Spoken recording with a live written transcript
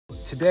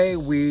Today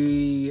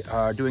we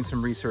are doing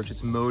some research.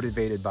 It's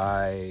motivated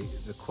by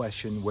the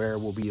question, where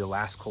will be the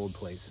last cold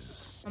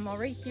places? I'm all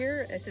right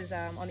here. This is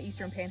on the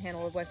eastern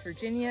panhandle of West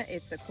Virginia.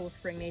 It's the Cool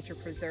Spring Nature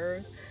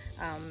Preserve.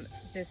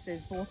 This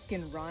is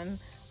Bullskin Run,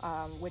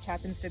 which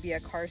happens to be a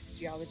karst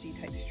geology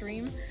type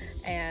stream,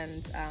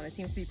 and it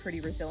seems to be pretty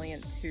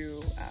resilient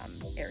to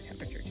air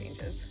temperature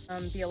changes.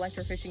 The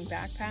electrofishing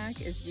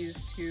backpack is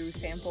used to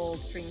sample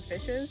stream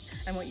fishes,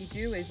 and what you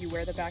do is you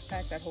wear the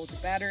backpack that holds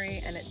a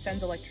battery, and it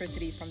sends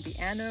electricity from the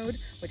anode,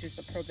 which is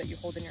the probe that you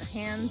hold in your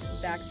hand,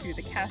 back to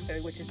the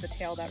cathode, which is the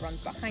tail that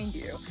runs behind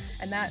you,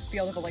 and that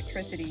field of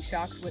electricity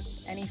shocks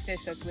with any fish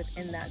that's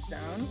within that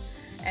zone.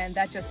 And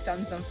that just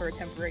stuns them for a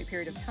temporary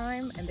period of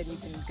time, and then you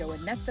can go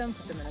and net them,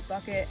 put them in a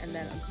bucket, and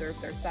then observe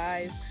their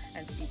size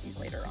and species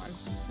later on.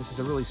 This is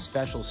a really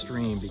special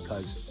stream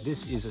because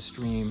this is a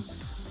stream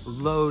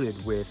loaded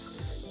with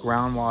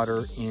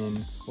groundwater in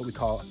what we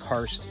call a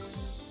karst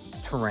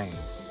terrain,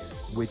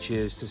 which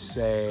is to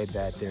say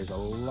that there's a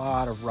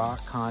lot of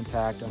rock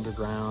contact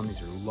underground.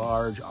 These are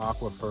large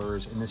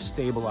aquifers, and this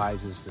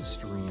stabilizes the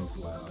stream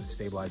flow. It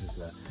stabilizes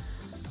the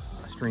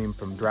stream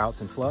from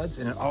droughts and floods,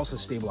 and it also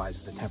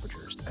stabilizes the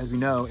temperatures. As we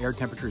know, air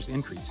temperature is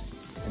increasing.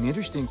 And the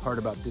interesting part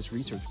about this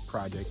research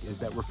project is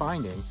that we're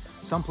finding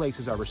some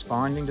places are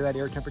responding to that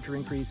air temperature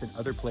increase and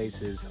other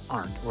places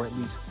aren't, or at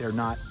least they're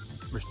not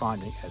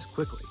responding as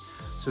quickly.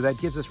 So that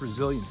gives us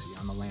resiliency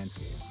on the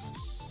landscape.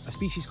 A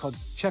species called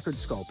checkered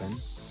sculpin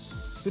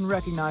has been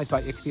recognized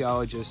by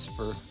ichthyologists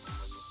for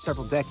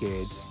several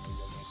decades,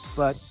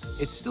 but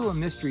it's still a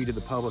mystery to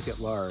the public at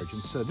large.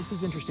 And so this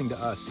is interesting to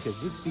us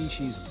because this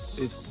species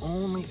is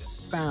only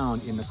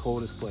found in the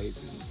coldest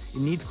places. It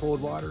needs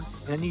cold water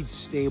and it needs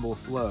stable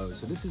flow.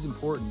 So this is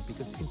important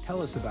because it can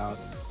tell us about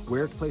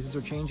where places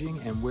are changing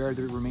and where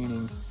they're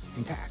remaining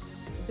intact.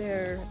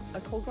 They're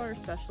a cold water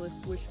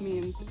specialist, which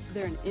means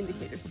they're an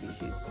indicator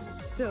species.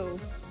 So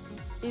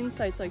in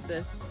sites like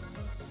this,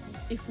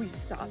 if we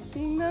stop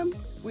seeing them,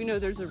 we know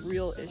there's a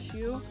real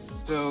issue.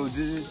 So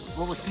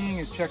what we're seeing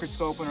is checkered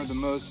sculpin are the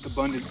most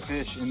abundant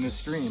fish in this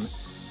stream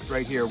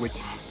right here, which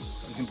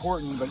is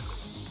important, but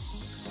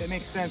it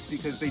makes sense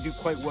because they do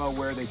quite well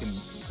where they can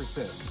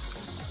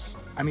persist.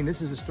 I mean,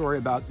 this is a story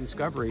about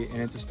discovery,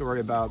 and it's a story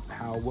about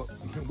how what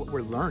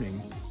we're learning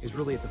is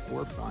really at the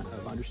forefront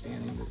of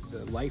understanding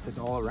the life that's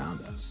all around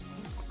us.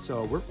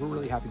 So we're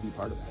really happy to be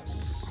part of that.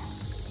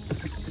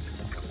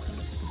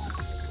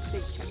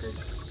 Big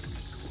checkers.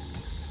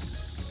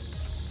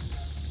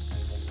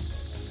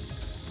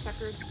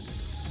 Checkered.